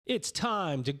It's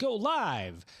time to go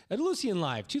live at Lucian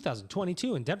Live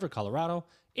 2022 in Denver, Colorado,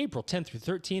 April 10th through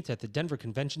 13th at the Denver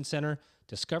Convention Center.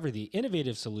 Discover the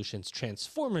innovative solutions,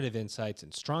 transformative insights,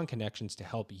 and strong connections to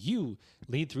help you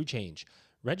lead through change.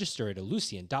 Register at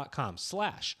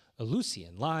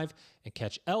Elucian.com/ElucianLive and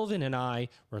catch Elvin and I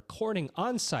recording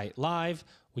on site live.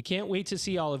 We can't wait to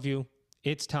see all of you.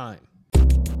 It's time.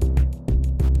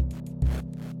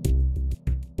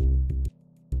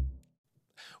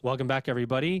 Welcome back,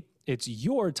 everybody. It's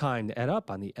your time to Ed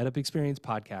Up on the Ed Up Experience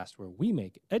podcast, where we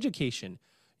make education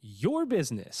your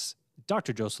business.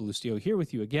 Dr. Joe Salustio here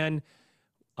with you again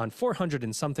on 400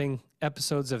 and something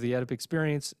episodes of the Ed Up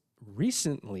Experience.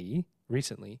 Recently,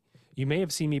 you may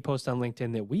have seen me post on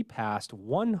LinkedIn that we passed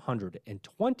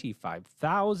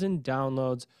 125,000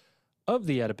 downloads of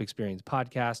the Ed Up Experience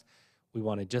podcast. We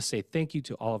want to just say thank you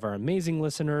to all of our amazing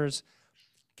listeners,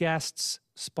 guests,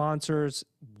 sponsors.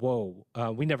 Whoa.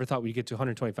 We never thought we'd get to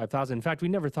 125,000. In fact, we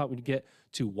never thought we'd get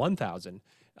to 1,000.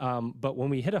 But when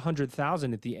we hit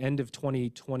 100,000 at the end of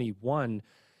 2021,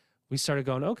 we started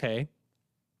going, okay,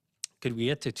 could we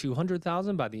get to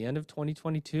 200,000 by the end of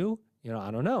 2022?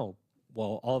 I don't know.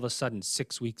 Well, all of a sudden,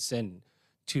 6 weeks in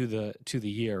to the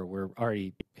year, we're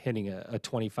already hitting a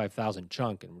 25,000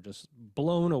 chunk, and we're just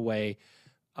blown away.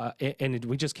 And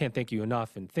we just can't thank you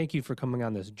enough. And thank you for coming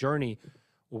on this journey.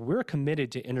 We're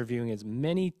committed to interviewing as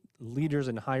many leaders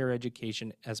in higher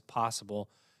education as possible,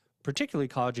 particularly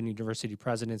college and university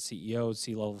presidents, CEOs,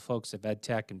 C-level folks of ed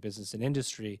tech and business and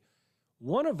industry.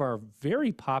 One of our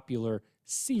very popular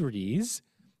series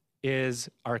is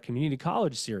our community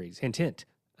college series, hint, hint.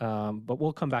 But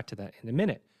we'll come back to that in a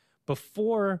minute.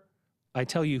 Before I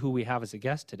tell you who we have as a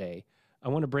guest today, I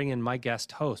want to bring in my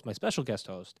special guest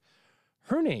host.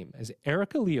 Her name is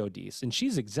Erica Leodis, and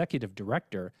she's executive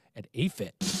director at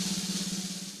AFIT.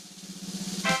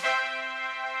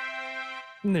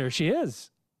 And there she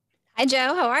is. Hi,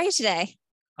 Joe. How are you today?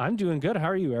 I'm doing good. How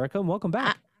are you, Erica? And welcome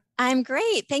back. I'm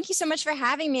great. Thank you so much for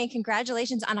having me, and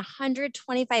congratulations on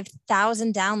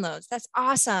 125,000 downloads. That's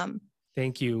awesome.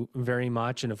 Thank you very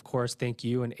much. And of course, thank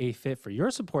you and AFIT for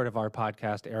your support of our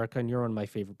podcast, Erica. And you're one of my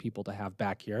favorite people to have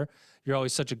back here. You're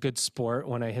always such a good sport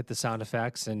when I hit the sound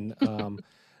effects. And,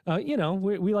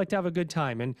 we like to have a good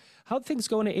time. And how'd things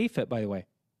go into AFIT, by the way?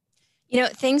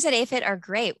 Things at AFIT are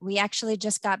great. We actually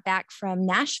just got back from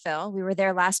Nashville. We were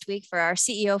there last week for our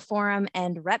CEO forum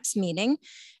and reps meeting.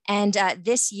 And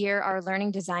this year, our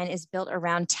learning design is built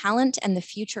around talent and the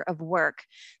future of work,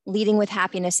 leading with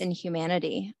happiness and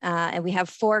humanity. And we have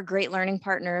 4 great learning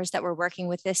partners that we're working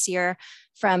with this year,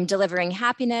 from Delivering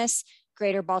Happiness,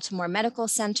 Greater Baltimore Medical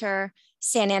Center,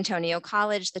 San Antonio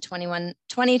College, the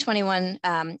 2021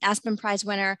 Aspen Prize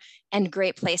winner, and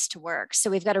Great Place to Work. So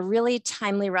we've got a really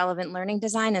timely, relevant learning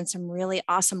design and some really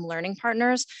awesome learning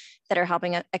partners that are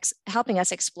helping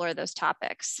us explore those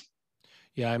topics.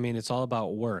 Yeah, I mean, it's all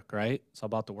about work, right? It's all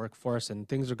about the workforce, and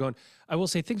things are going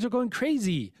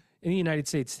crazy in the United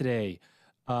States today.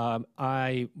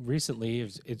 I recently,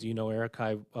 as you know, Eric,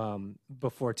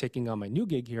 before taking on my new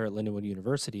gig here at Lindenwood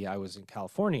University, I was in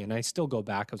California, and I still go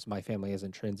back because my family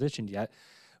hasn't transitioned yet.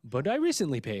 But I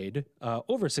recently paid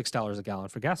over $6 a gallon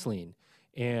for gasoline,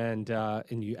 and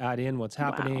you add in what's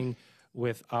happening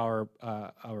with our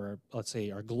let's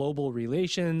say our global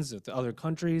relations with other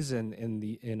countries and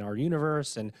in our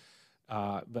universe, and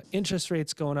but interest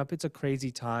rates going up. It's a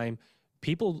crazy time.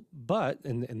 The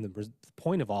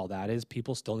point of all that is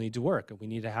people still need to work, and we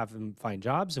need to have them find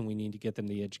jobs, and we need to get them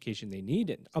the education they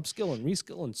need, and upskill and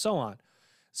reskill and so on.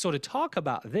 So to talk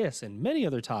about this and many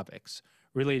other topics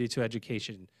related to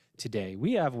education today,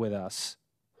 we have with us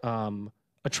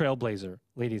a trailblazer,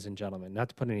 ladies and gentlemen, not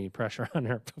to put any pressure on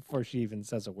her before she even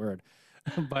says a word,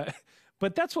 but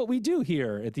that's what we do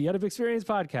here at the Ed Up Experience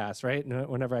podcast, right? And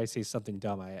whenever I say something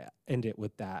dumb, I end it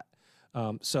with that.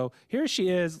 So here she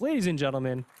is, ladies and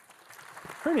gentlemen.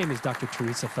 Her name is Dr.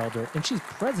 Theresa Felder, and she's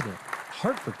president of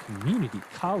Harford Community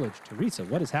College. Theresa,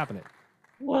 what is happening?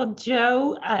 Well,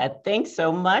 Joe, thanks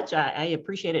so much. I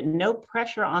appreciate it. No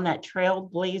pressure on that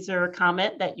trailblazer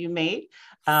comment that you made.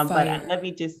 But let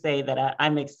me just say that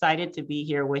I'm excited to be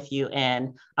here with you,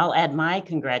 and I'll add my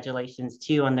congratulations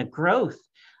to you on the growth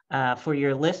for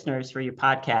your listeners, for your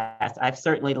podcast. I've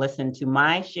certainly listened to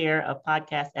my share of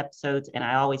podcast episodes, and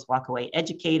I always walk away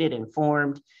educated,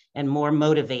 informed, and more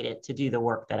motivated to do the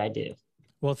work that I do.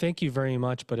 Well, thank you very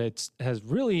much. But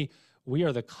we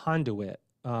are the conduit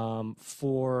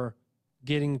for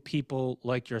getting people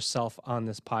like yourself on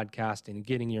this podcast and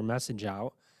getting your message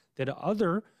out that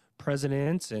other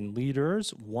presidents and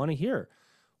leaders want to hear.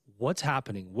 what's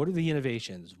happening? What are the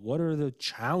innovations? What are the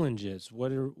challenges?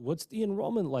 What's the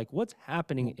enrollment like? What's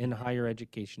happening in higher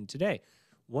education today?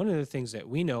 One of the things that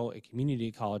we know at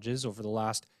community colleges over the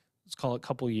last, let's call it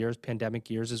couple years, pandemic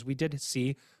years, is we did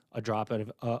see a drop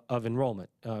of enrollment.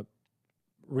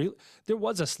 There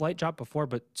was a slight drop before,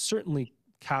 but certainly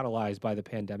catalyzed by the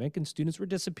pandemic, and students were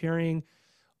disappearing.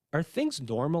 Are things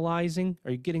normalizing?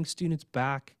 Are you getting students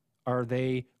back? Are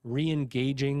they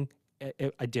re-engaging?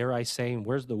 Dare I say,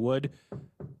 where's the wood?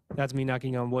 That's me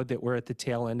knocking on wood that we're at the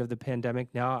tail end of the pandemic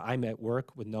now. I'm at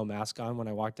work with no mask on when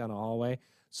I walk down a hallway.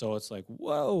 So it's like,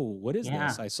 whoa, what is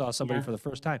this? I saw somebody for the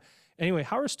first time. Anyway,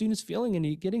 how are students feeling and are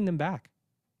you getting them back?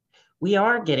 We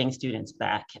are getting students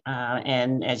back.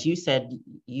 And as you said,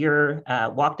 you're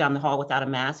walk down the hall without a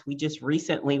mask. We just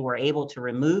recently were able to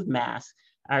remove masks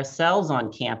ourselves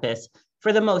on campus.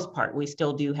 For the most part, we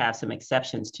still do have some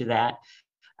exceptions to that.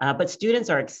 But students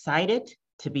are excited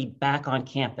to be back on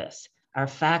campus. Our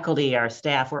faculty, our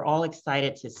staff, we're all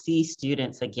excited to see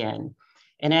students again.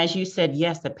 And as you said,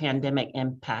 yes, the pandemic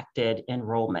impacted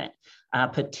enrollment,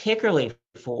 particularly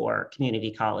for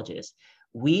community colleges.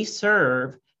 We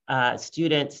serve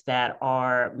students that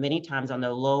are many times on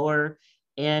the lower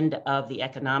end of the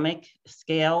economic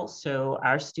scale. So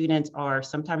our students are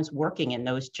sometimes working in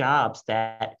those jobs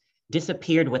that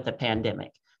disappeared with the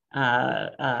pandemic.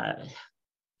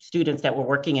 Students that were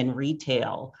working in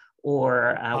retail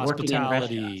or working in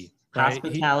restaurants, right?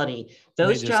 Hospitality,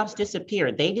 those jobs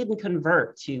disappeared. They didn't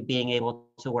convert to being able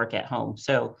to work at home.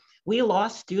 So we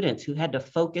lost students who had to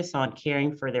focus on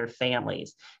caring for their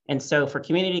families. And so for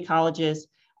community colleges,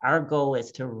 our goal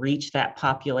is to reach that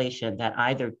population that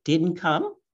either didn't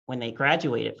come when they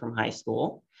graduated from high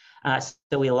school.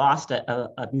 So we lost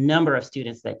a number of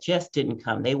students that just didn't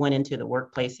come. They went into the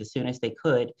workplace as soon as they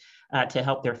could to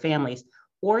help their families,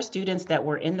 or students that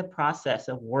were in the process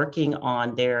of working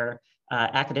on their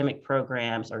academic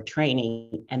programs or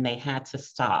training and they had to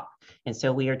stop. And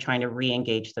so we are trying to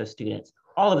re-engage those students.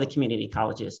 All of the community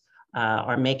colleges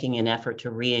are making an effort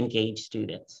to re-engage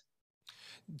students.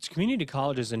 Community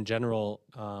colleges in general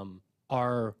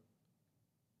are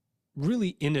really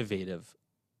innovative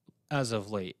as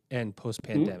of late and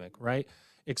post-pandemic, right?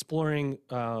 Exploring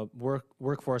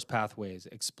workforce pathways,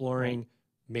 exploring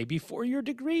maybe four-year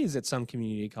degrees at some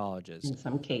community colleges. In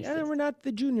some cases. And we're not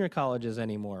the junior colleges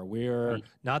anymore. We're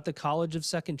not the college of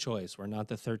second choice. We're not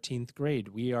the 13th grade.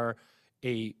 We are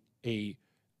a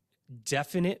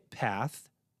definite path,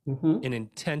 an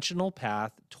intentional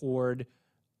path toward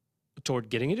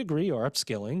getting a degree or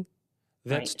upskilling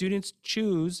that students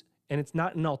choose, and it's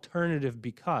not an alternative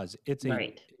because it's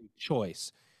a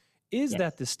choice. Is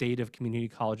that the state of community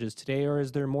colleges today, or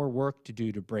is there more work to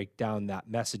do to break down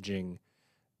that messaging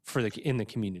in the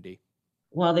community?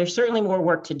 Well, there's certainly more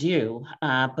work to do,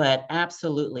 but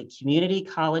absolutely, community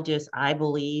colleges, I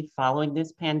believe, following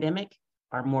this pandemic,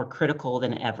 are more critical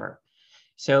than ever.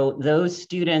 So those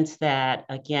students that,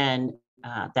 again,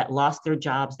 that lost their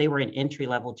jobs, they were in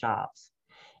entry-level jobs.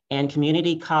 And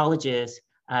community colleges,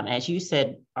 as you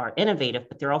said, are innovative,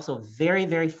 but they're also very,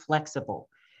 very flexible.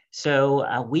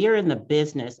 So we are in the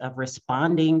business of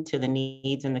responding to the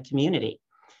needs in the community.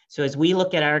 So as we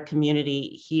look at our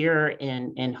community here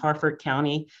in Harford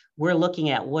County, we're looking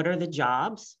at what are the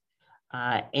jobs,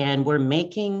 and we're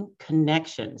making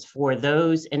connections for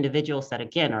those individuals that,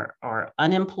 again, are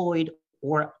unemployed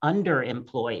or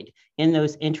underemployed in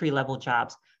those entry-level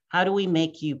jobs. How do we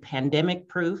make you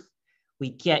pandemic-proof? We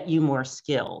get you more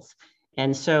skills.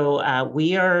 And so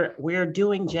we're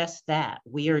doing just that.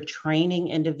 We are training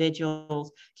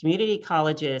individuals. Community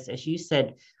colleges, as you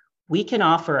said, we can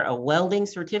offer a welding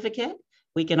certificate.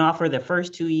 We can offer the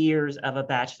first 2 years of a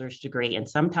bachelor's degree, and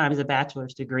sometimes a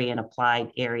bachelor's degree in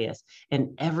applied areas, and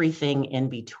everything in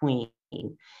between.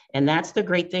 And that's the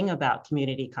great thing about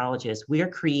community colleges. We're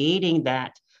creating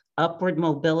that upward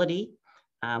mobility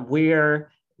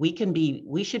where we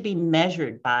should be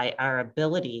measured by our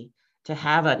ability to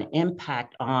have an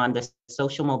impact on the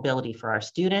social mobility for our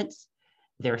students,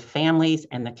 their families,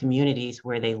 and the communities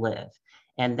where they live.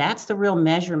 And that's the real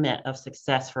measurement of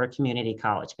success for a community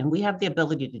college. And we have the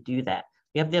ability to do that.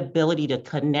 We have the ability to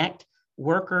connect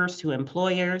workers to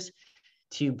employers,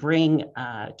 to bring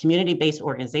community-based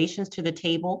organizations to the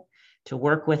table, to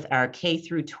work with our K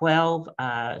through 12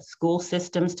 school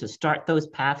systems to start those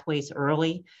pathways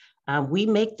early. We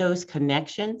make those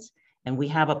connections, and we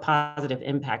have a positive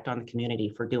impact on the community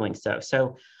for doing so.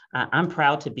 So I'm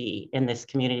proud to be in this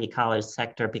community college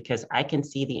sector because I can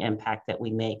see the impact that we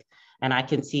make. And I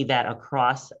can see that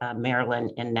across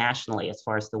Maryland and nationally as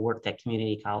far as the work that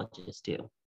community colleges do.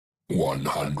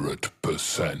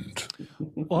 100%.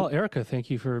 Well, Erica, thank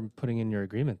you for putting in your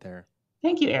agreement there.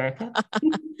 Thank you, Erica.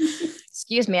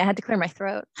 Excuse me, I had to clear my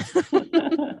throat.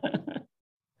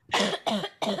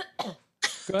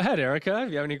 Go ahead, Erica, if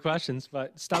you have any questions,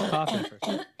 but stop coughing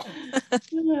first.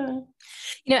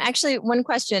 Actually, one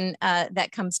question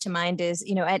that comes to mind is,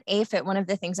 at AFIT, one of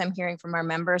the things I'm hearing from our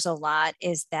members a lot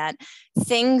is that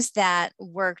things that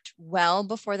worked well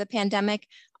before the pandemic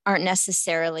aren't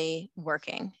necessarily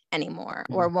working anymore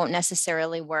or won't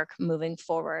necessarily work moving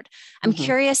forward. I'm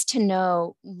curious to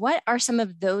know, what are some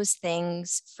of those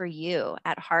things for you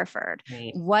at Harford?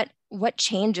 Right. What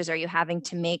changes are you having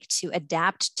to make to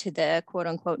adapt to the quote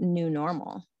unquote new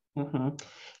normal?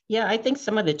 Yeah, I think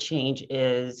some of the change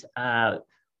is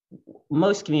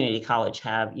most community college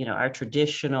have, our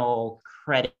traditional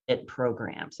credit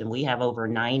programs, and we have over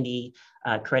 90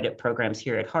 credit programs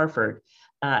here at Harford.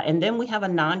 And then we have a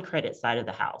non-credit side of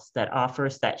the house that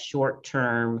offers that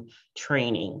short-term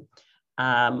training.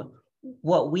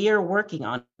 What we are working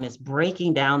on is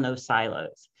breaking down those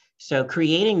silos. So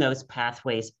creating those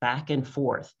pathways back and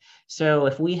forth. So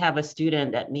if we have a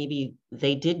student that maybe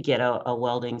they did get a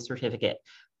welding certificate,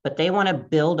 but they want to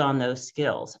build on those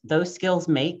skills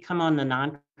may come on the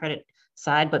non-credit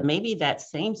side, but maybe that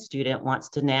same student wants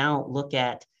to now look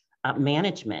at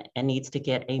management and needs to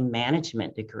get a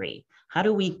management degree. How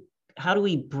do we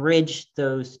bridge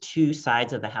those two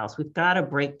sides of the house? We've got to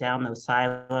break down those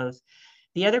silos.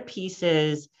 The other piece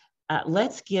is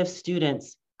let's give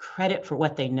students credit for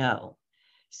what they know.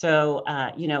 So,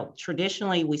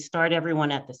 traditionally we start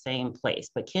everyone at the same place,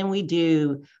 but can we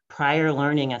do prior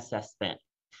learning assessment?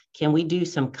 Can we do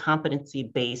some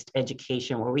competency-based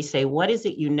education where we say, what is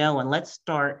it you know, and let's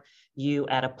start you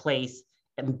at a place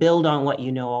and build on what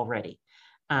you know already.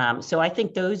 So I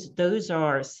think those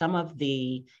are some of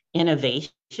the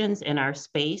innovations in our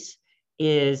space,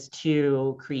 is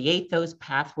to create those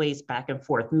pathways back and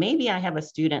forth. Maybe I have a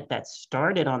student that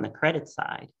started on the credit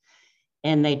side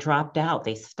and they dropped out,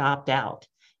 they stopped out.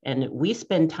 And we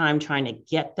spend time trying to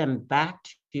get them back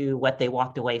to what they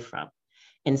walked away from,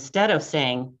 instead of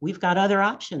saying, we've got other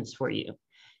options for you.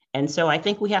 And so I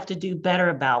think we have to do better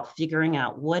about figuring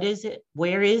out what is it,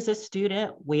 where is a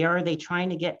student, where are they trying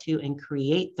to get to, and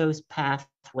create those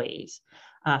pathways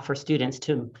for students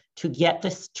to get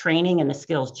this training and the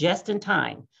skills just in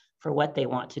time for what they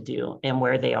want to do and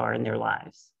where they are in their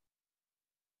lives.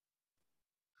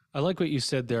 I like what you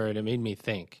said there, and it made me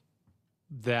think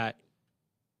that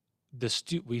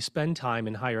we spend time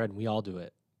in higher ed, and we all do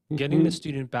it, getting the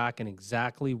student back in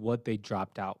exactly what they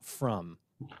dropped out from.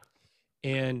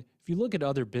 And if you look at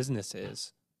other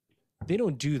businesses, they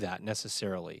don't do that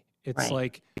necessarily. It's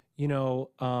like, think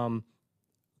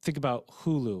about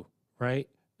Hulu, right?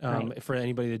 For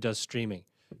anybody that does streaming.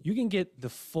 You can get the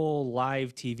full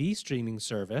live TV streaming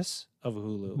service of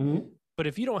Hulu, but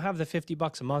if you don't have the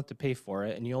 $50 a month to pay for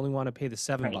it and you only want to pay the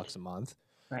 $7 a month,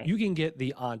 you can get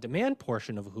the on-demand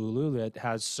portion of Hulu that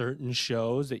has certain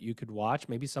shows that you could watch.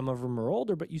 Maybe some of them are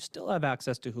older, but you still have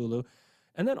access to Hulu.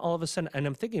 And then all of a sudden, and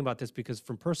I'm thinking about this because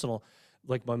from personal,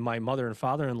 like when my mother and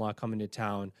father-in-law come into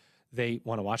town, they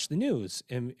want to watch the news.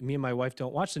 And me and my wife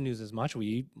don't watch the news as much.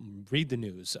 We read the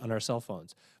news on our cell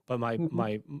phones. But my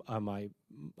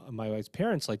wife's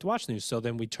parents like to watch the news. So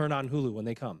then we turn on Hulu when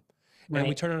they come. And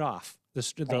we turn it off,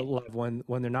 the live when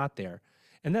they're not there.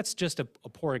 And that's just a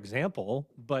poor example,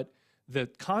 but the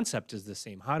concept is the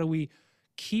same. How do we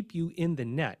keep you in the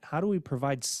net? How do we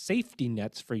provide safety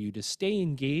nets for you to stay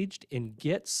engaged and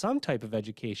get some type of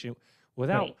education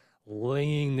without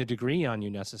laying the degree on you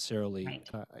necessarily,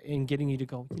 and getting you to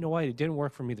go, you know what, it didn't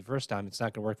work for me the first time, it's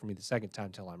not going to work for me the second time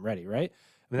until I'm ready, right?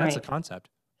 I mean, that's the concept.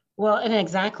 Well, and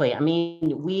exactly. I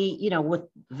mean, we, with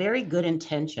very good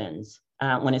intentions,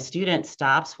 when a student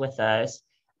stops with us,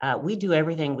 we do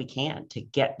everything we can to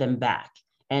get them back.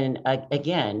 And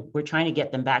again, we're trying to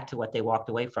get them back to what they walked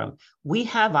away from. We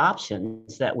have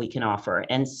options that we can offer.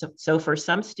 And so for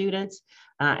some students,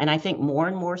 and I think more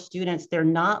and more students, they're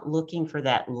not looking for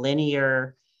that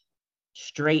linear,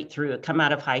 straight through, come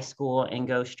out of high school and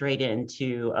go straight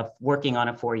into working on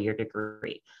a 4-year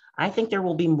degree. I think there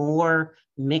will be more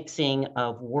mixing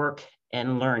of work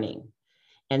and learning.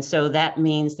 And so that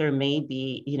means there may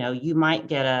be, you might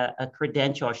get a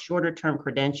credential, a shorter term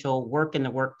credential, work in the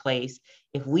workplace.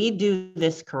 If we do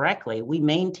this correctly, we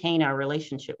maintain our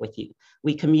relationship with you.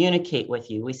 We communicate with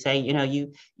you. We say,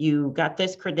 you got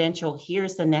this credential,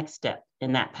 here's the next step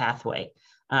in that pathway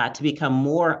to become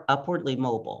more upwardly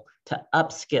mobile, to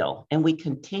upskill. And we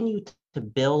continue to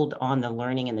build on the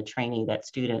learning and the training that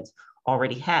students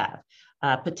already have,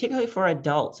 particularly for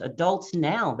adults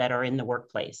now that are in the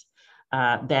workplace.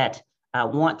 That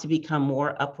want to become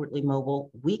more upwardly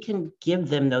mobile, we can give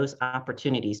them those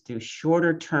opportunities through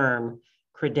shorter term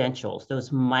credentials,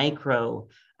 those micro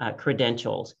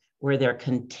credentials where they're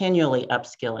continually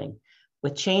upskilling.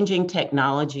 With changing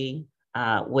technology,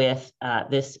 with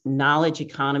this knowledge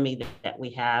economy that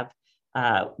we have,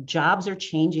 jobs are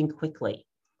changing quickly.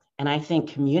 And I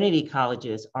think community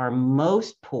colleges are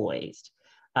most poised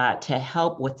to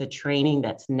help with the training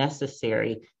that's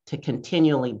necessary to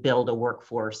continually build a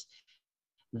workforce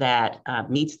that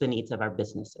meets the needs of our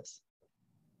businesses.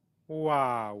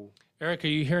 Wow. Eric, are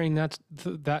you hearing that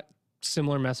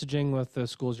similar messaging with the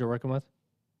schools you're working with?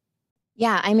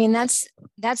 Yeah, I mean, that's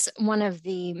one of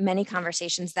the many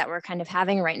conversations that we're kind of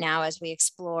having right now as we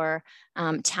explore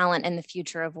talent and the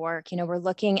future of work. You know, we're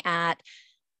looking at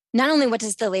not only what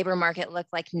does the labor market look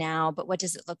like now, but what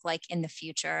does it look like in the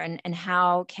future? And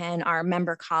how can our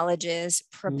member colleges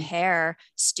prepare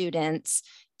students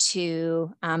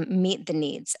to meet the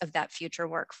needs of that future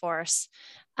workforce?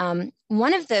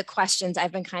 One of the questions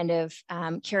I've been kind of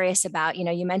curious about, you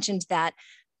know, you mentioned that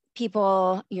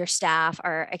people, your staff,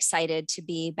 are excited to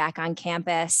be back on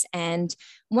campus. And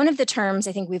one of the terms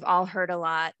I think we've all heard a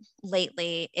lot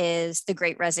lately is the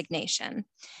Great Resignation.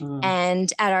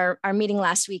 And at our meeting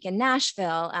last week in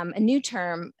Nashville, a new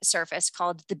term surfaced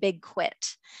called the Big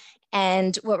Quit.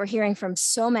 And what we're hearing from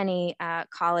so many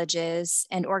colleges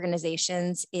and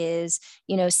organizations is,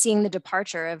 you know, seeing the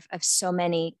departure of so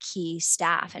many key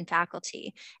staff and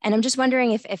faculty. And I'm just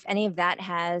wondering if any of that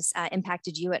has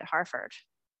impacted you at Harford.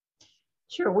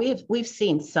 Sure, we've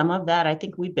seen some of that. I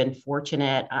think we've been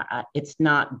fortunate. It's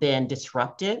not been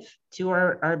disruptive to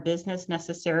our business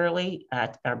necessarily,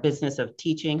 our business of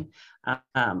teaching.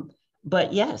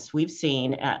 But yes, we've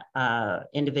seen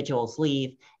individuals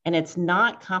leave, and it's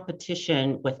not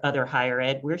competition with other higher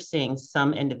ed. We're seeing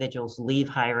some individuals leave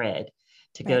higher ed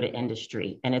to go to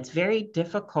industry, and it's very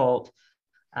difficult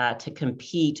to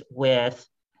compete with,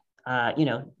 you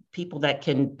know, people that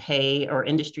can pay, or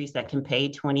industries that can pay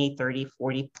 20, 30,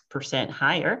 40%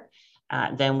 higher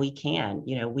than we can.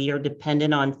 You know, we are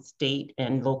dependent on state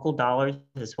and local dollars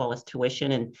as well as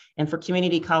tuition. And for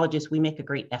community colleges, we make a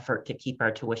great effort to keep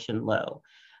our tuition low.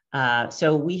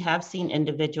 So we have seen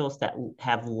individuals that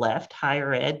have left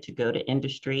higher ed to go to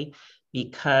industry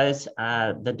because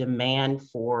the demand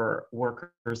for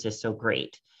workers is so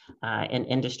great. And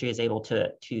industry is able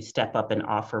to step up and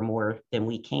offer more than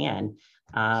we can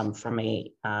from a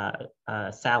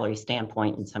salary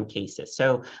standpoint in some cases.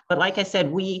 So, but like I said,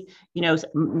 we, you know,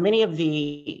 many of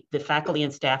the faculty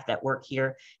and staff that work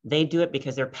here, they do it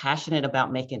because they're passionate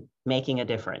about making a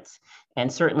difference. And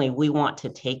certainly we want to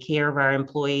take care of our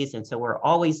employees. And so we're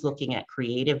always looking at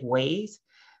creative ways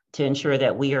to ensure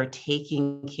that we are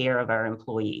taking care of our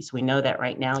employees. We know that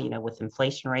right now, you know, with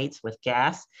inflation rates, with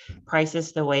gas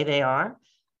prices the way they are,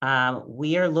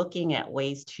 we are looking at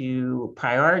ways to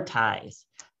prioritize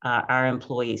our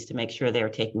employees to make sure they're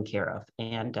taken care of.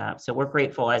 And so we're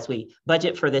grateful as we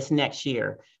budget for this next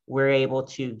year, we're able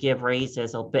to give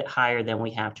raises a bit higher than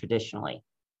we have traditionally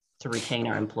to retain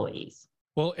our employees.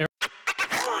 Well,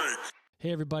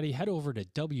 hey everybody, head over to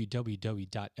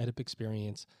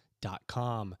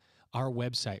www.edupexperience.com, our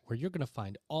website, where you're going to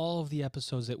find all of the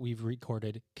episodes that we've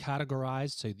recorded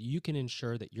categorized so that you can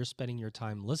ensure that you're spending your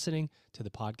time listening to the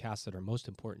podcasts that are most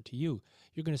important to you.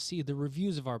 You're going to see the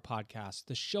reviews of our podcasts,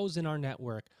 the shows in our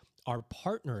network, our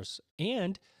partners,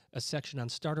 and a section on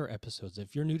starter episodes.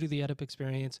 If you're new to the Edup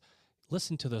Experience,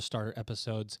 listen to those starter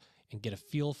episodes and get a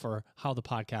feel for how the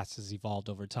podcast has evolved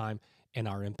over time and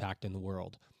our impact in the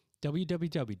world.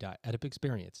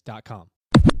 www.edupexperience.com.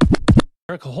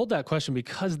 Erica, hold that question,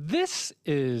 because this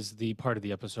is the part of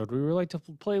the episode where we would like to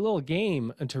play a little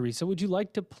game. And Theresa, would you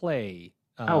like to play?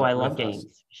 I love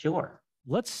games. Sure.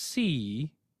 Let's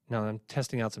see. No, I'm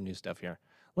testing out some new stuff here.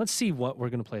 Let's see what we're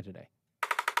going to play today.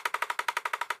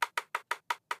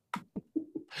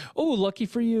 Oh, lucky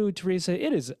for you, Theresa.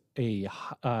 It is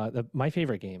my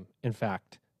favorite game. In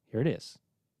fact, here it is.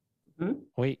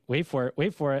 Wait for it.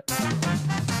 Wait for it.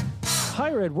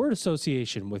 Higher Ed Word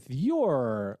Association with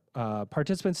your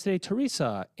participants today,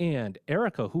 Theresa and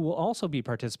Erica, who will also be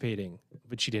participating,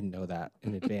 but she didn't know that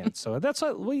in advance. So that's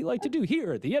what we like to do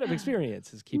here at the Edup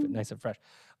Experience, is keep it nice and fresh.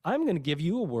 I'm going to give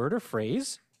you a word or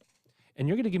phrase, and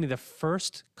you're going to give me the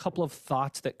first couple of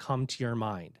thoughts that come to your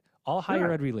mind, all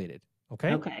higher ed related.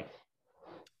 Okay? Okay.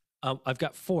 I've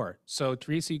got 4. So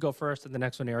Theresa, you go first, and the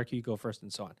next one, Erica, you go first,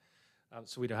 and so on.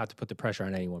 So we don't have to put the pressure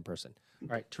on any one person. All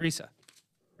right, Theresa.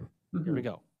 Here we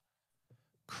go.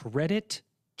 Credit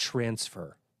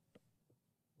transfer.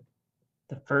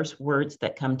 The first words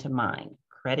that come to mind,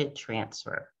 credit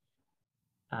transfer.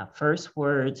 First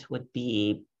words would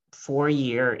be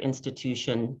four-year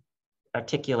institution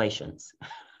articulations.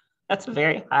 That's a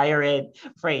very higher ed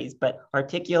phrase, but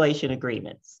articulation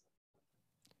agreements.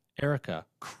 Erica,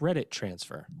 credit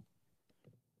transfer.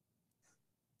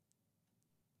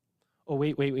 Oh,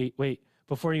 wait.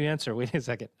 Before you answer, wait a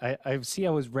second. I see I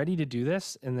was ready to do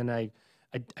this, and then I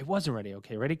wasn't ready.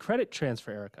 Okay, ready? Credit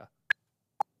transfer, Erica.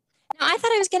 No, I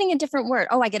thought I was getting a different word.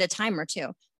 Oh, I get a timer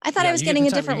too. I thought I was getting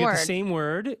a different word. You get the same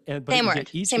word, but same you word,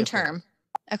 get each same different. term.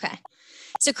 Okay.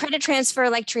 So credit transfer,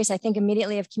 like Theresa, I think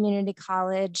immediately of community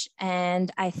college,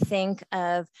 and I think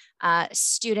of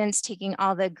students taking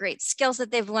all the great skills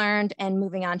that they've learned and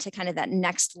moving on to kind of that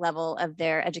next level of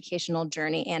their educational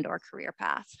journey and or career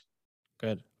path.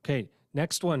 Good. Okay,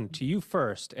 next one to you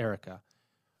first, Erica.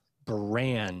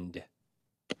 Brand.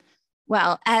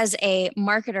 Well, as a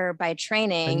marketer by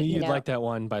training, I knew you'd like that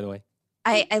one, by the way.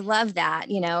 I love that,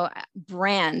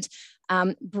 brand.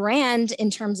 Brand in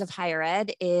terms of higher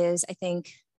ed is, I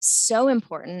think, so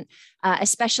important,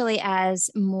 especially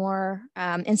as more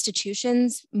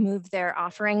institutions move their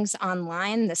offerings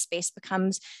online. The space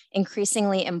becomes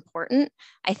increasingly important.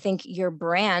 I think your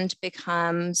brand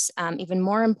becomes even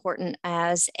more important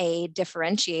as a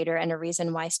differentiator and a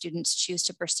reason why students choose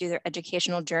to pursue their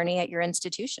educational journey at your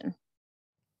institution.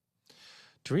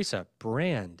 Theresa,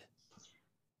 brand.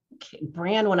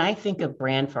 Brand, when I think of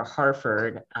brand for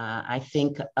Harford, I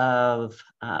think of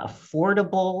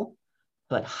affordable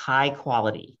but high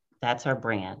quality. That's our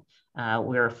brand.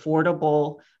 We're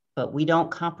affordable, but we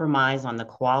don't compromise on the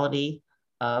quality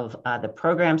of the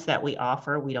programs that we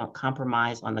offer. We don't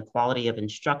compromise on the quality of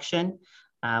instruction.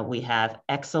 We have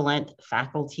excellent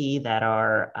faculty that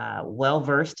are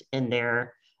well-versed in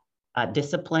their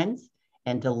disciplines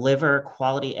and deliver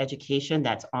quality education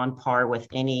that's on par with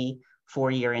any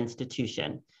four-year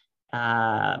institution.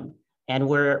 And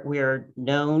we're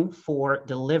known for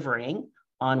delivering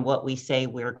on what we say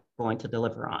we're going to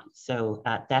deliver on. So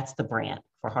that's the brand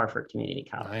for Harford Community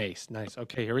College. Nice.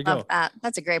 Okay, here we go. Love that.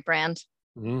 That's a great brand.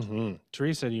 Mm-hmm.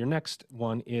 Theresa, your next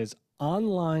one is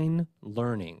online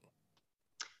learning.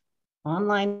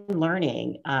 Online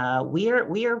learning, we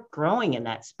are growing in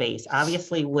that space.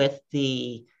 Obviously, with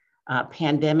the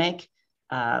pandemic,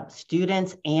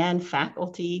 students and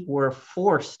faculty were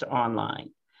forced online.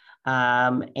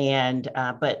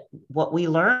 But what we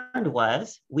learned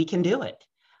was we can do it.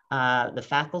 The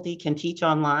faculty can teach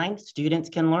online, students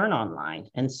can learn online.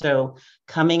 And so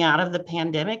coming out of the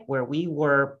pandemic, where we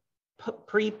were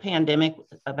pre-pandemic,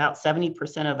 about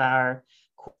 70% of our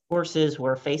courses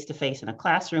were face-to-face in a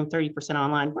classroom, 30%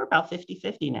 online, we're about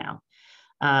 50-50 now.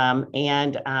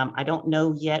 I don't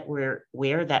know yet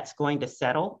where that's going to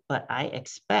settle, but I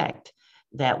expect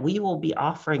that we will be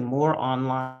offering more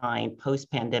online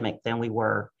post-pandemic than we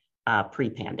were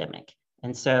pre-pandemic.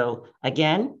 And so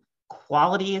again,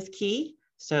 quality is key.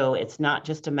 So it's not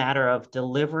just a matter of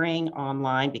delivering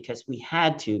online because we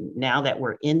had to. Now that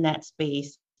we're in that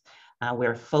space,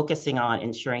 we're focusing on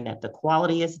ensuring that the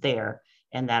quality is there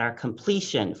and that our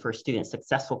completion for students,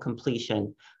 successful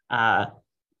completion,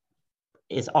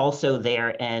 is also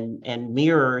there and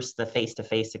mirrors the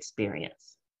face-to-face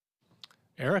experience.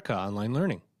 Erica, online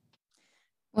learning.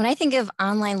 When I think of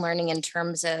online learning in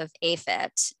terms of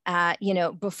AFIT,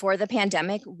 before the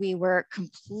pandemic, we were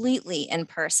completely in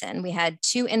person. We had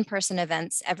 2 in-person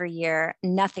events every year.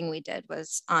 Nothing we did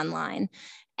was online.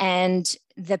 And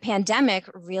the pandemic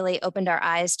really opened our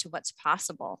eyes to what's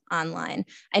possible online.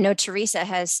 I know Theresa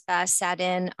has sat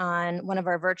in on one of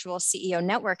our virtual CEO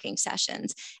networking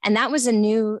sessions, and that was a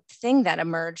new thing that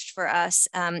emerged for us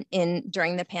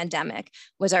during the pandemic.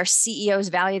 Was our CEOs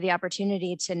value the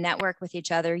opportunity to network with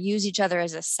each other, use each other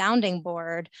as a sounding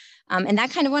board, and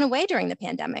that kind of went away during the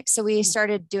pandemic. So we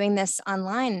started doing this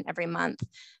online every month.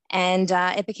 And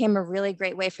it became a really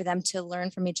great way for them to learn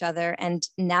from each other and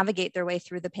navigate their way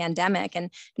through the pandemic.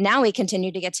 And now we continue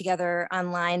to get together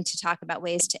online to talk about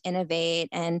ways to innovate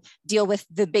and deal with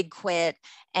the big quit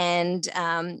and,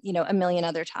 a million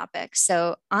other topics.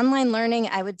 So online learning,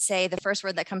 I would say the first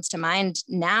word that comes to mind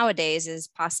nowadays is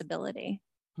possibility.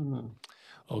 Hmm.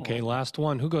 Okay, last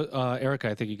one. Who goes? Erica,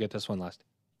 I think you get this one last.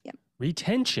 Yep.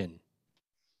 Retention.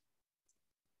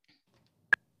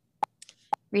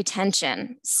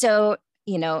 So,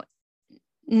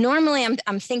 normally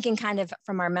I'm thinking kind of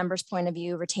from our members' point of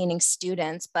view, retaining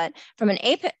students, but from an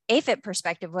AFIT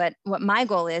perspective, what my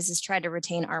goal is try to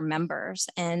retain our members.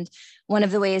 And one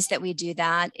of the ways that we do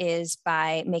that is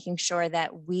by making sure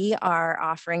that we are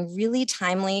offering really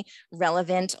timely,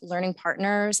 relevant learning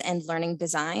partners and learning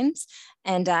designs.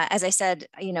 And as I said,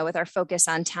 with our focus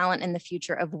on talent and the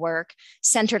future of work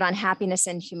centered on happiness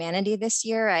and humanity this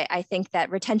year, I think that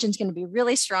retention is going to be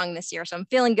really strong this year. So I'm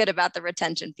feeling good about the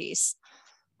retention piece.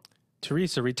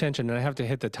 Theresa, retention, and I have to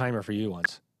hit the timer for you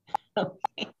once.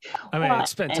 Okay. I mean, I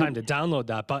spent time to download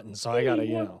that button, so I got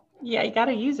to, Yeah, you got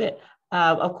to use it.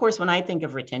 Of course, when I think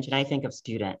of retention, I think of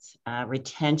students.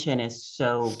 Retention is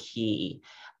so key.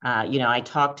 I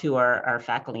talk to our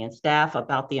faculty and staff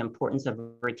about the importance of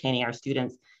retaining our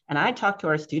students, and I talk to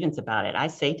our students about it. I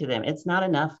say to them, it's not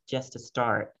enough just to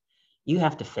start. You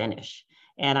have to finish.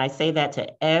 And I say that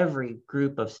to every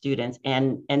group of students.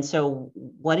 And so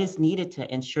what is needed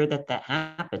to ensure that that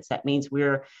happens? That means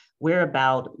we're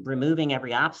about removing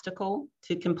every obstacle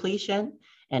to completion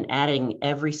and adding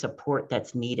every support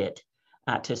that's needed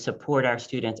to support our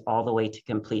students all the way to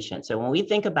completion. So when we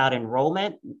think about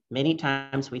enrollment, many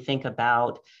times we think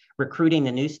about recruiting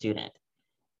the new student.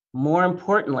 More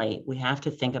importantly, we have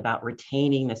to think about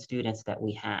retaining the students that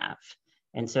we have.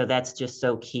 And so that's just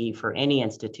so key for any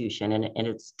institution. And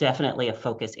it's definitely a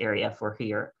focus area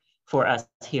for us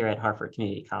here at Harford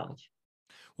Community College.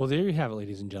 Well, there you have it,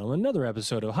 ladies and gentlemen. Another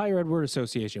episode of Higher Ed Word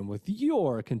Association with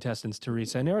your contestants,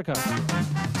 Theresa and Erica.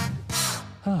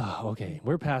 Okay,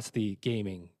 we're past the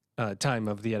gaming time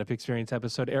of the EdUp Experience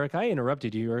episode. Eric, I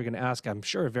interrupted you. You were going to ask, I'm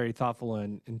sure, a very thoughtful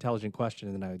and intelligent question,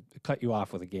 and then I cut you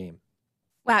off with a game.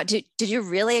 Wow, did you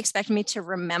really expect me to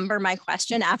remember my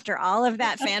question after all of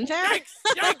that fanfare?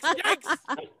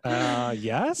 Yikes!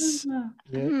 Yes.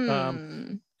 Yeah.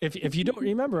 If you don't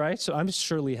remember, I'm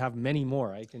surely have many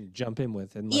more I can jump in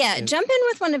with. Jump in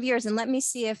with one of yours and let me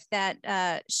see if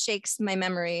that shakes my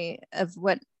memory of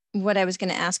what I was going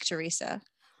to ask Theresa.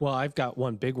 Well, I've got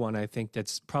one big one I think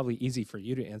that's probably easy for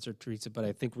you to answer, Theresa, but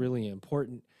I think really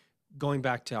important. Going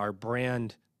back to our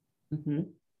brand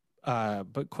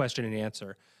but question and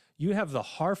answer, you have the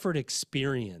Harford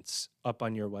experience up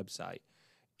on your website,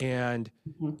 and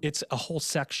it's a whole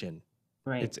section.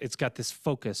 Right. It's got this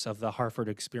focus of the Harford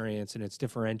experience, and it's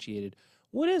differentiated.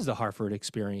 What is the Harford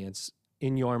experience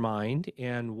in your mind,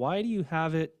 and why do you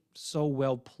have it so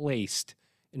well placed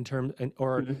in terms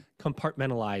or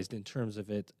compartmentalized in terms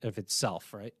of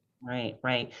itself, right?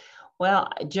 Right. Well,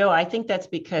 Joe, I think that's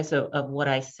because of what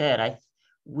I said.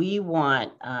 We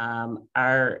want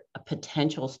our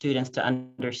potential students to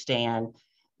understand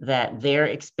that their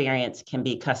experience can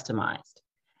be customized.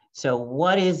 So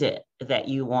what is it that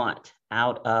you want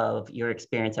out of your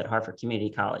experience at Harford Community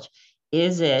College?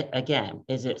 Is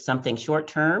it something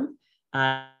short-term?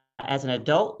 As an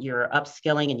adult, you're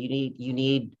upskilling and you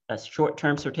need a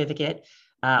short-term certificate.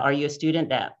 Are you a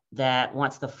student that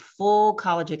wants the full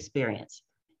college experience?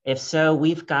 If so,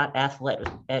 we've got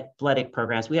athletic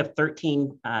programs. We have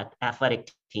 13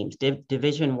 athletic teams,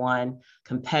 Division I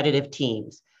competitive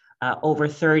teams, over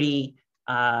 30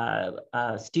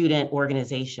 student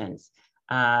organizations.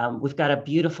 We've got a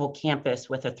beautiful campus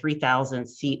with a 3,000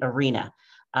 seat arena.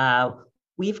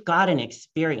 We've got an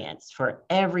experience for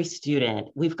every student.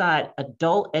 We've got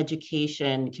adult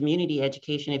education, community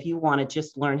education, if you want to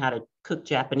just learn how to cook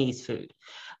Japanese food.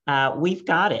 We've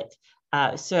got it.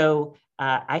 So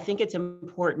I think it's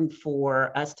important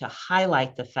for us to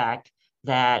highlight the fact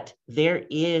that there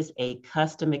is a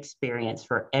custom experience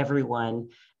for everyone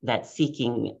that's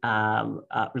seeking,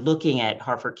 looking at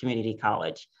Harford Community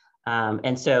College.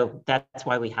 And so that's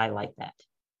why we highlight that.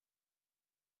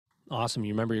 Awesome.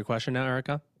 You remember your question now,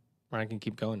 Erica? Or I can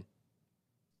keep going.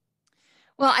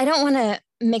 Well, I don't want to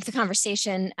make the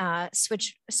conversation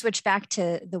switch back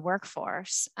to the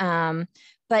workforce.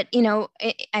 But,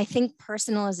 I think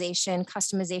personalization,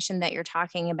 customization that you're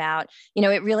talking about,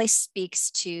 it really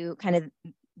speaks to kind of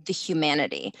the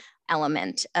humanity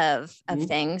element of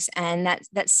things. And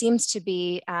that seems to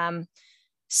be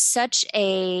such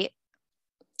a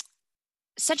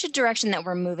direction that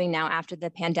we're moving now after the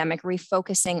pandemic,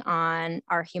 refocusing on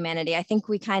our humanity. I think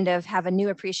we kind of have a new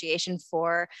appreciation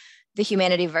for the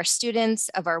humanity of our students,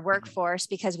 of our workforce,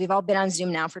 because we've all been on Zoom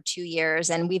now for 2 years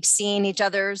and we've seen each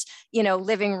other's,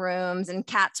 living rooms and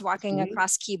cats walking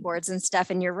across keyboards and stuff.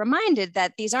 And you're reminded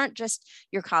that these aren't just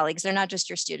your colleagues. They're not just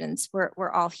your students.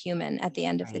 We're all human at the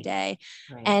end of the day.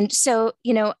 Right. And so,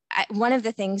 one of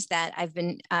the things that I've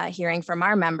been hearing from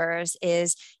our members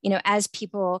is, as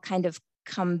people kind of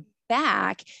come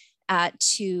back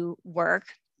to work,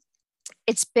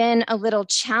 it's been a little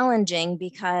challenging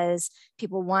because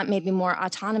people want maybe more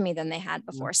autonomy than they had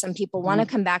before. Some people want to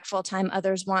come back full time,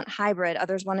 others want hybrid,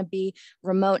 others want to be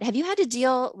remote. Have you had to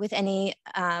deal with any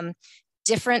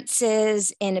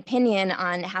differences in opinion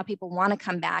on how people want to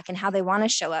come back and how they want to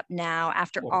show up now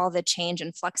after all the change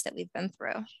and flux that we've been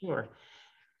through?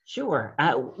 Sure.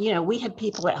 We had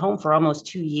people at home for almost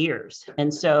 2 years.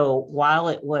 And so while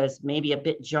it was maybe a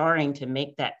bit jarring to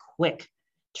make that quick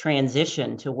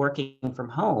transition to working from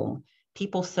home,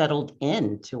 people settled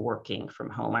into working from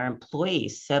home. Our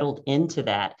employees settled into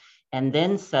that. And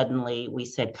then suddenly we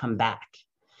said, come back.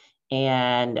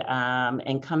 And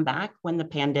come back when the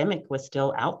pandemic was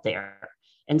still out there.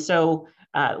 And so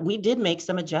we did make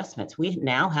some adjustments. We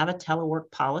now have a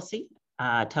telework policy,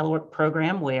 telework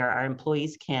program where our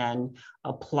employees can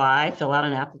apply, fill out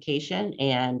an application,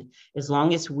 and as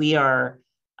long as we are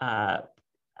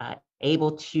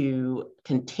able to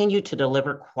continue to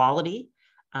deliver quality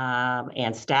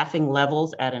and staffing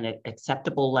levels at an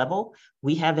acceptable level,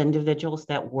 we have individuals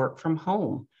that work from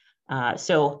home.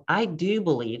 So I do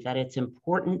believe that it's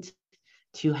important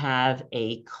to have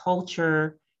a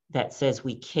culture that says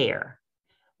we care.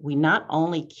 We not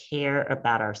only care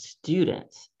about our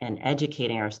students and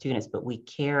educating our students, but we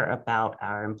care about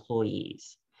our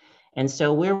employees. And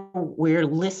so we're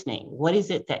listening. What is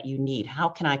it that you need? How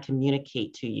can I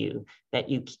communicate to you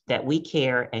that we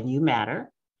care and you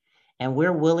matter? And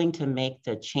we're willing to make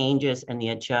the changes and the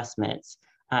adjustments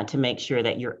to make sure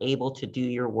that you're able to do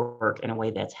your work in a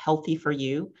way that's healthy for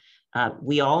you.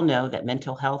 We all know that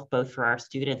mental health, both for our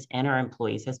students and our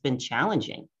employees, has been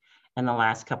challenging in the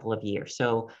last couple of years.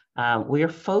 So we're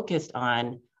focused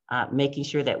on making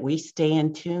sure that we stay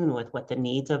in tune with what the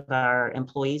needs of our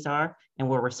employees are, and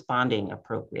we're responding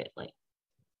appropriately.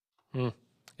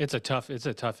 It's a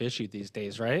tough issue these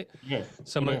days, right? Yes.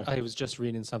 I was just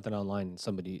reading something online, and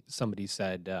somebody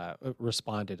said,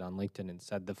 responded on LinkedIn and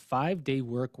said the 5-day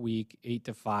work week, 8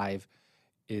 to 5,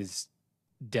 is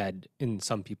dead in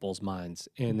some people's minds,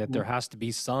 and that there has to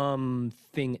be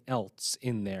something else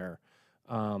in there.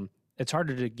 It's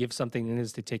harder to give something than it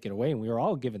is to take it away, and we were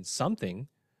all given something.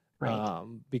 Right.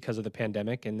 Because of the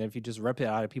pandemic, and if you just rip it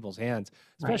out of people's hands,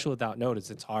 especially without notice,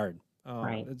 it's hard.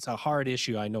 It's a hard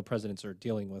issue I know presidents are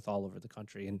dealing with all over the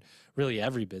country, and really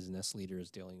every business leader is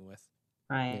dealing with.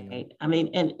 Right. You know? I mean,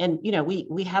 and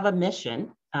we have a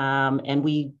mission, and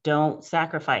we don't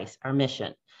sacrifice our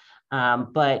mission.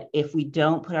 But if we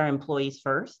don't put our employees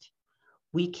first,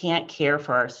 we can't care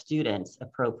for our students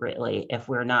appropriately if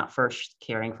we're not first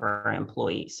caring for our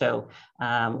employees. So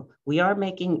we are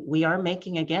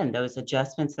making again those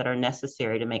adjustments that are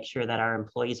necessary to make sure that our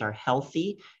employees are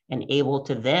healthy and able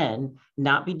to then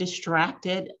not be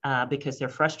distracted because they're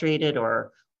frustrated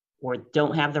or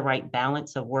don't have the right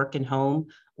balance of work and home,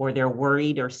 or they're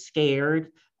worried or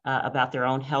scared about their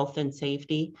own health and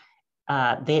safety.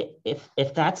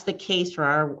 If that's the case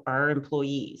for our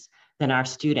employees, then our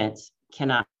students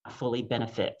cannot fully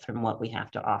benefit from what we have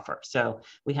to offer. So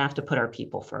we have to put our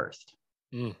people first.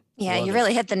 Yeah, you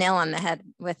really hit the nail on the head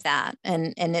with that.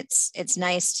 And it's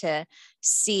nice to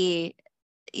see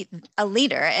a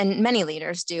leader, and many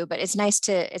leaders do, but it's nice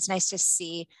to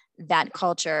see that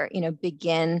culture,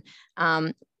 begin,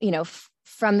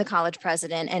 from the college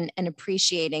president and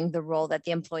appreciating the role that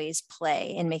the employees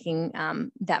play in making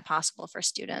that possible for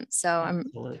students. So I'm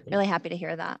really happy to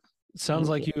hear that. Sounds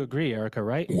like you agree, Erica,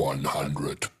 right?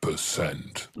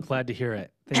 100%. Glad to hear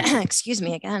it. Excuse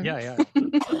me again. Yeah.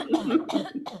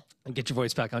 Get your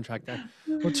voice back on track there.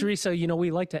 Well, Theresa,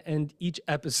 we like to end each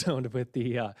episode with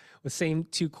the same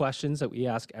 2 questions that we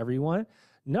ask everyone.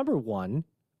 Number 1,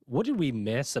 what did we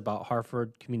miss about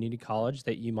Harford Community College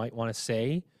that you might want to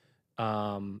say?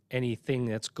 Anything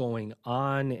that's going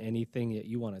on, anything that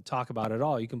you want to talk about at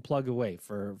all, you can plug away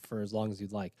for as long as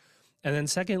you'd like. And then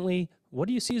secondly, what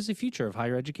do you see as the future of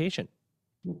higher education?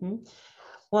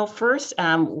 Well, first,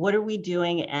 what are we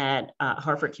doing at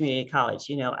Harford Community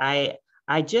College?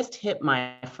 I just hit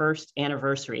my first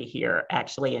anniversary here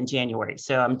actually in January.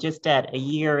 So I'm just at a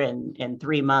year and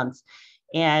 3 months.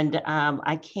 And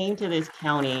I came to this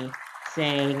county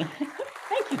saying,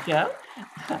 thank you, Joe.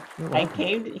 I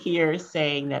came here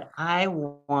saying that I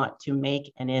want to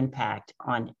make an impact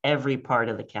on every part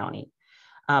of the county.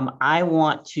 I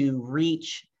want to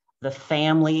reach the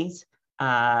families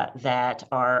that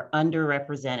are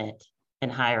underrepresented in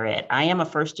higher ed. I am a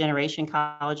first-generation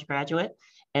college graduate,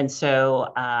 and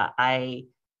so I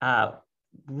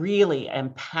really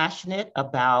am passionate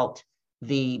about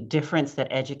the difference that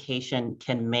education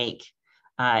can make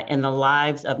in the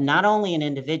lives of not only an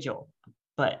individual,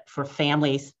 but for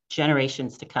families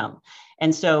generations to come.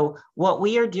 And so what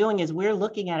we are doing is we're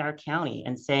looking at our county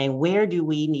and saying, where do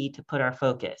we need to put our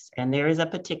focus? And there is a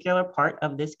particular part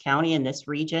of this county in this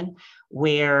region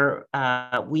where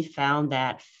we found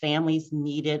that families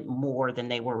needed more than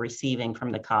they were receiving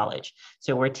from the college.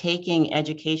 So we're taking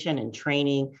education and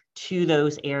training to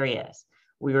those areas.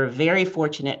 We were very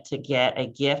fortunate to get a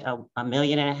gift, a $1.5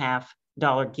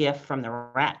 million gift from the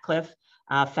Ratcliffe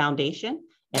Foundation.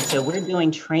 And so we're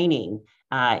doing training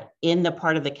in the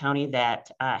part of the county that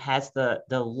has the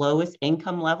lowest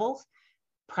income levels,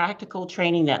 practical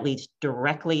training that leads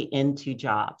directly into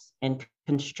jobs and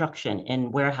construction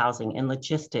and warehousing and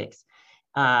logistics.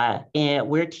 And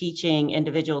we're teaching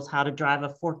individuals how to drive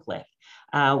a forklift.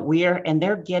 And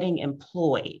they're getting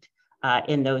employed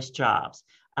in those jobs.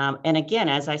 And again,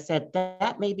 as I said,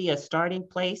 that may be a starting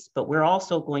place, but we're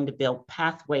also going to build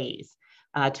pathways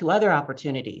to other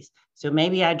opportunities. So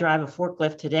maybe I drive a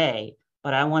forklift today,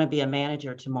 but I want to be a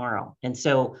manager tomorrow. And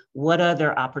so what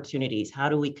other opportunities? How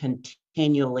do we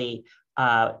continually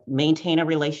maintain a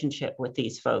relationship with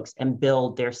these folks and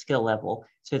build their skill level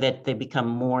so that they become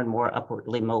more and more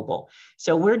upwardly mobile?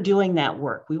 So we're doing that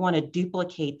work. We want to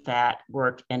duplicate that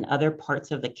work in other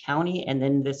parts of the county and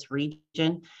then this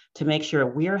region to make sure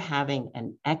we're having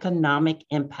an economic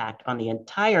impact on the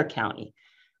entire county,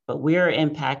 but we're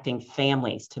impacting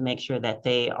families to make sure that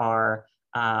they are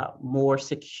more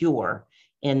secure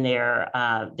in their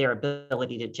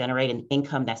ability to generate an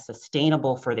income that's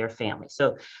sustainable for their family.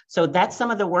 So that's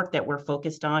some of the work that we're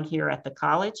focused on here at the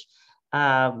college.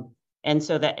 And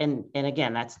so that, and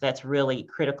again, that's really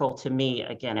critical to me,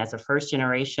 again, as a first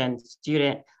generation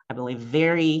student, I believe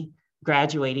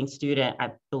graduating student,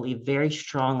 I believe very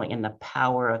strongly in the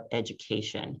power of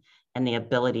education and the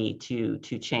ability to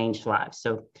change lives.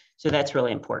 So that's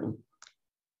really important.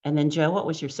 And then Joe, what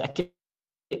was your second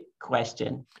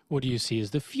question? What do you see as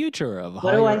the future of what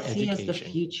higher do I education? see as the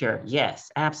future?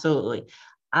 Yes, absolutely.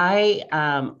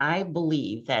 I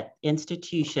believe that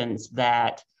institutions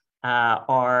that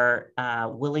are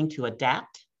willing to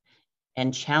adapt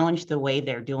and challenge the way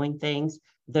they're doing things,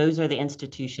 those are the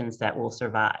institutions that will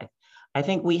survive. I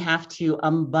think we have to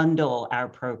unbundle our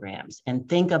programs and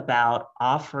think about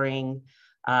offering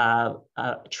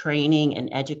training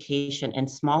and education in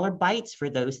smaller bites for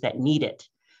those that need it.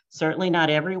 Certainly not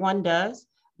everyone does,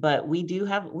 but we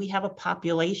have a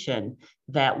population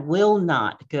that will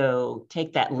not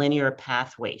take that linear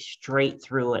pathway straight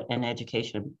through an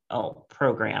education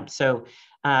program. So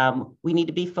we need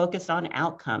to be focused on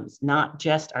outcomes, not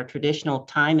just our traditional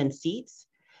time and seats,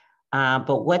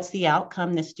 but what's the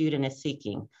outcome the student is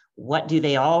seeking? What do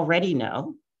they already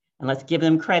know? And let's give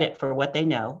them credit for what they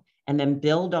know, and then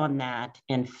build on that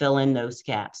and fill in those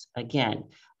gaps. Again,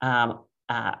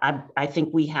 I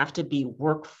think we have to be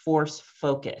workforce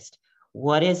focused.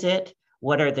 What is it?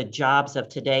 What are the jobs of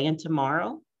today and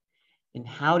tomorrow? And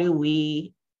how do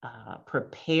we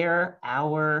prepare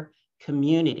our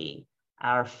community,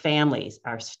 our families,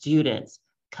 our students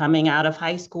coming out of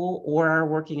high school or our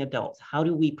working adults? How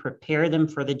do we prepare them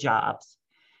for the jobs?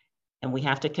 And we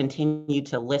have to continue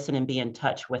to listen and be in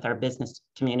touch with our business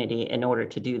community in order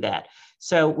to do that.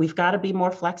 So we've got to be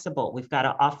more flexible. We've got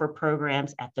to offer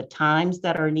programs at the times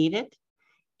that are needed,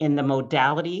 in the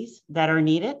modalities that are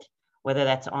needed, whether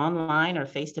that's online or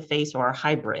face-to-face or a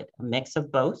hybrid, a mix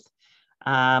of both,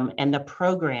 and the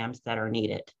programs that are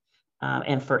needed.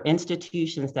 And for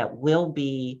institutions that will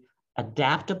be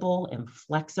adaptable and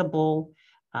flexible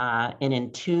and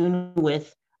in tune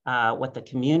with what the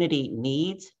community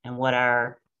needs and what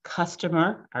our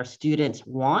students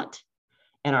want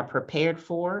and are prepared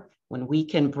for, when we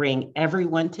can bring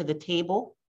everyone to the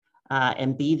table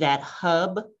and be that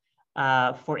hub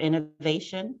for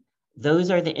innovation,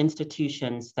 those are the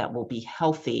institutions that will be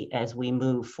healthy as we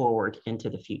move forward into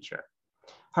the future.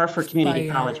 Harford Community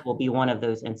College will be one of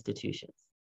those institutions.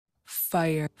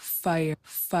 Fire.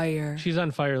 She's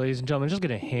on fire, ladies and gentlemen. Just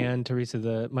going to hand Theresa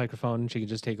the microphone and she can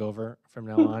just take over from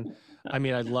now on. I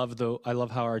mean, I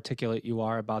love how articulate you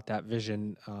are about that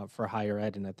vision for higher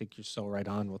ed, and I think you're so right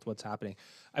on with what's happening.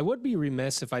 I would be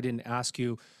remiss if I didn't ask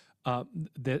you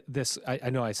this. I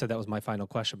know I said that was my final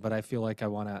question, but I feel like I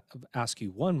want to ask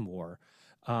you one more.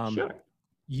 Sure.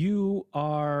 You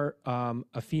are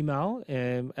a female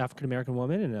African-American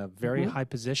woman in a very high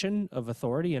position of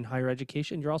authority in higher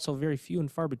education. You're also very few and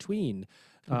far between.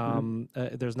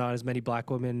 There's not as many Black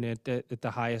women at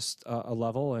the highest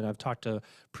level. And I've talked to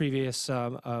previous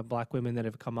Black women that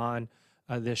have come on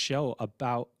this show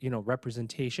about,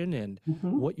 representation and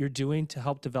what you're doing to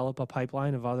help develop a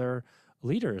pipeline of other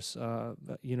leaders,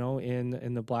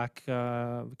 in the Black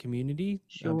community,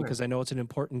 Sure. because I know it's an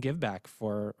important give back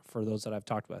for those that I've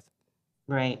talked with.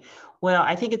 Right. Well,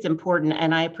 I think it's important,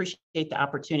 and I appreciate the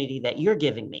opportunity that you're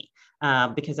giving me,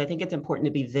 because I think it's important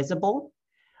to be visible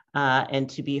and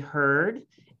to be heard.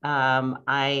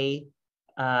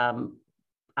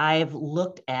 I've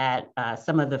looked at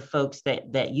some of the folks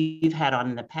that you've had on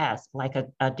in the past, like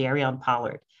a Darion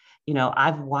Pollard.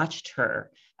 I've watched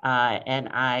her,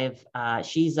 and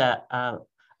she's a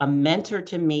mentor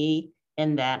to me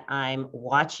in that I'm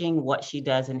watching what she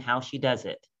does and how she does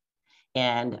it.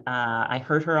 And I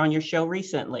heard her on your show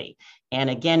recently, and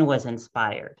again was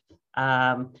inspired.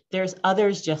 There's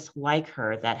others just like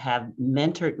her that have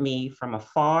mentored me from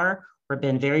afar or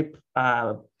been very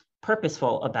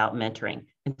purposeful about mentoring.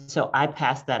 And so I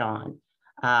pass that on.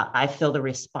 I feel the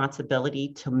responsibility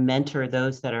to mentor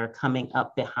those that are coming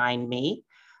up behind me.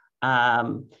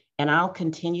 And I'll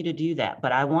continue to do that.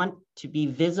 But I want to be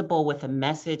visible with a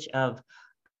message of,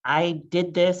 I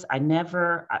did this.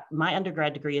 My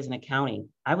undergrad degree is in accounting.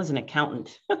 I was an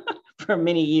accountant for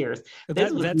many years.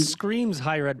 That screams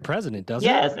higher ed president, doesn't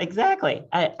it? Yes, exactly.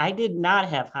 I did not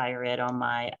have higher ed on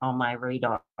my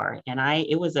radar. And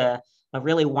it was a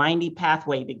really windy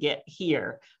pathway to get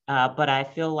here. But I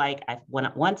feel like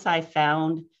once I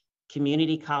found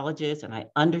community colleges and I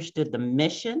understood the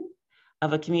mission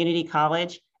of a community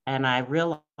college, and I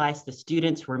realized the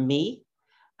students were me,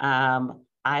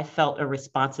 I felt a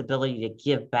responsibility to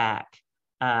give back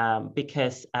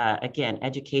because, again,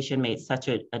 education made such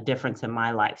a difference in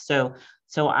my life. So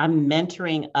I'm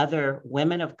mentoring other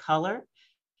women of color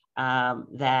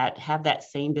that have that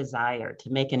same desire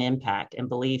to make an impact and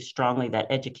believe strongly that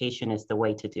education is the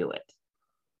way to do it.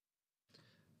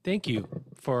 Thank you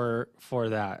for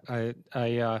that. I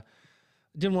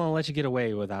didn't want to let you get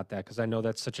away without that, because I know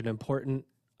that's such an important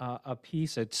a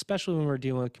piece, especially when we're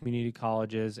dealing with community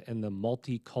colleges and the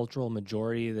multicultural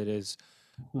majority that is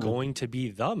going to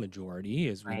be the majority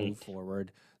as we move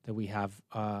forward, that we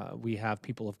have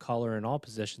people of color in all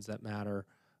positions that matter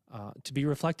to be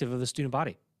reflective of the student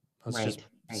body. Let's just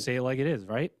say it like it is,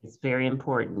 right? It's very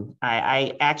important.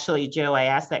 I actually, Joe, I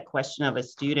asked that question of a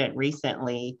student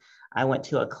recently. I went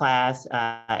to a class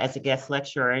as a guest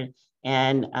lecturer,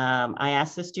 and I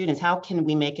asked the students, how can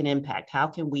we make an impact? How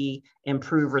can we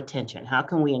improve retention? How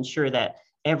can we ensure that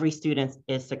every student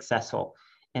is successful?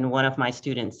 And one of my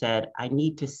students said, I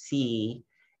need to see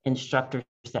instructors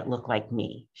that look like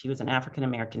me. She was an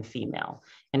African-American female,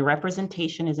 and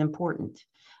representation is important.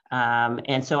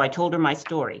 And so I told her my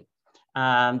story,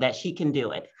 that she can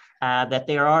do it, that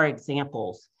there are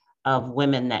examples of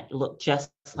women that look just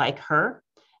like her,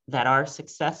 that are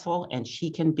successful, and she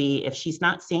can be, if she's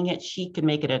not seeing it, she can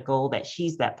make it a goal that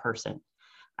she's that person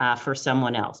for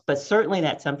someone else. But certainly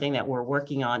that's something that we're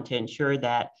working on to ensure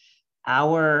that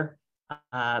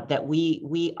that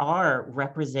we are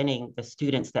representing the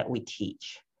students that we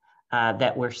teach,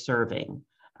 that we're serving.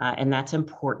 And that's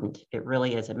important. It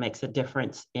really is. It makes a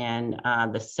difference in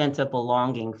the sense of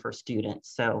belonging for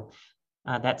students. So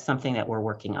that's something that we're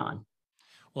working on.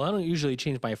 Well, I don't usually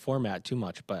change my format too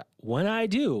much, but when I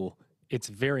do, it's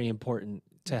very important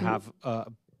to have a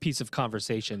piece of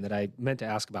conversation that I meant to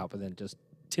ask about, but then just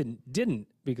didn't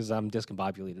because I'm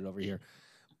discombobulated over here.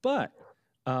 But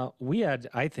we had,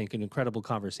 I think, an incredible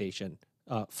conversation.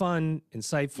 Fun,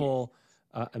 insightful,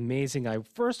 amazing. I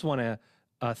first want to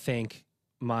thank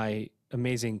my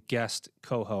amazing guest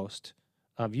co-host.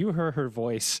 You heard her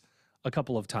voice a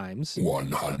couple of times.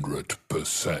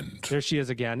 100%. There she is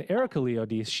again, Erica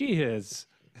Leodis. She is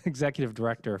Executive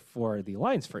Director for the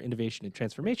Alliance for Innovation and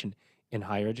Transformation in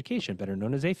Higher Education, better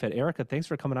known as AFIT. Erica, thanks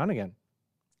for coming on again.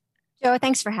 Joe,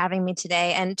 thanks for having me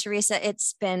today. And Theresa,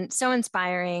 it's been so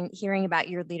inspiring hearing about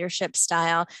your leadership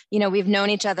style. You know, we've known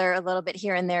each other a little bit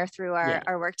here and there through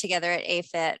our work together at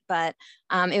AFIT, but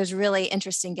it was really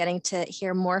interesting getting to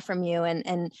hear more from you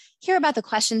and hear about the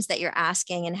questions that you're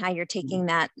asking and how you're taking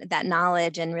that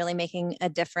knowledge and really making a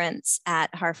difference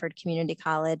at Harford Community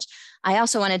College. I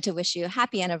also wanted to wish you a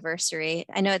happy anniversary.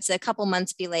 I know it's a couple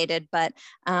months belated, but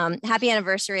happy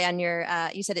anniversary on your,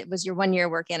 you said it was your 1 year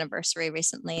work anniversary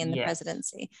recently in the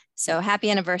presidency. So happy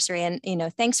anniversary. And, you know,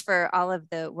 thanks for all of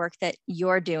the work that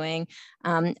you're doing.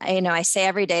 I say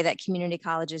every day that community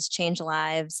colleges change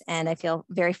lives, and I feel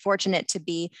very fortunate to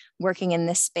be working in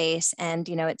this space. And,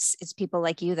 you know, it's people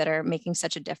like you that are making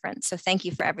such a difference. So thank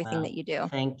you for everything that you do.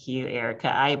 Thank you, Erica.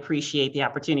 I appreciate the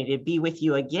opportunity to be with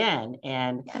you again.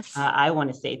 And I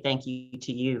want to say thank you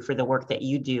to you for the work that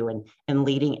you do and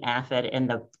leading AFIT and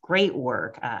the great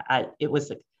work. It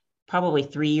was probably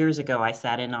 3 years ago, I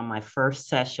sat in on my first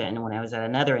session when I was at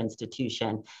another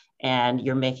institution, and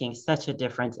you're making such a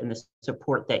difference in the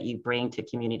support that you bring to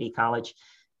community colleges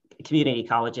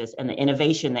and the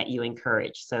innovation that you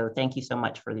encourage. So thank you so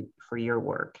much for your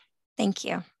work. Thank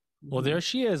you. Well, there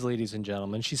she is, ladies and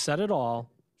gentlemen. She said it all.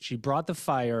 She brought the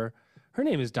fire. Her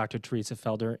name is Dr. Theresa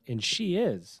Felder, and she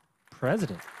is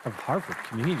president of Harford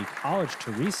Community College.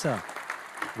 Theresa,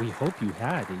 we hope you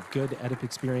had a good EDIP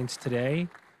experience today.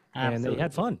 Absolutely. And that you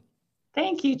had fun.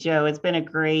 Thank you, Joe. It's been a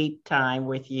great time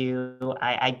with you.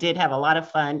 I did have a lot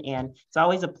of fun, and it's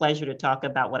always a pleasure to talk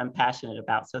about what I'm passionate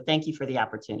about. So thank you for the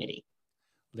opportunity.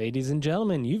 Ladies and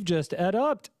gentlemen, you've just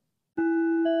ED-UP'd.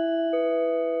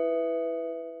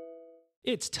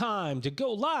 It's time to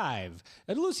go live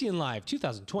at Lucian Live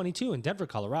 2022 in Denver,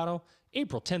 Colorado,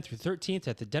 April 10th through 13th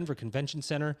at the Denver Convention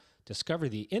Center. Discover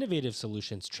the innovative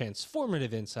solutions,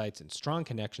 transformative insights, and strong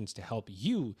connections to help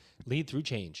you lead through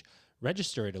change.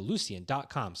 Register at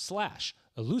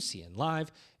Ellucian.com/EllucianLive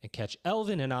and catch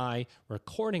Elvin and I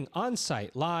recording on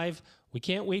site live. We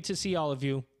can't wait to see all of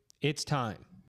you. It's time.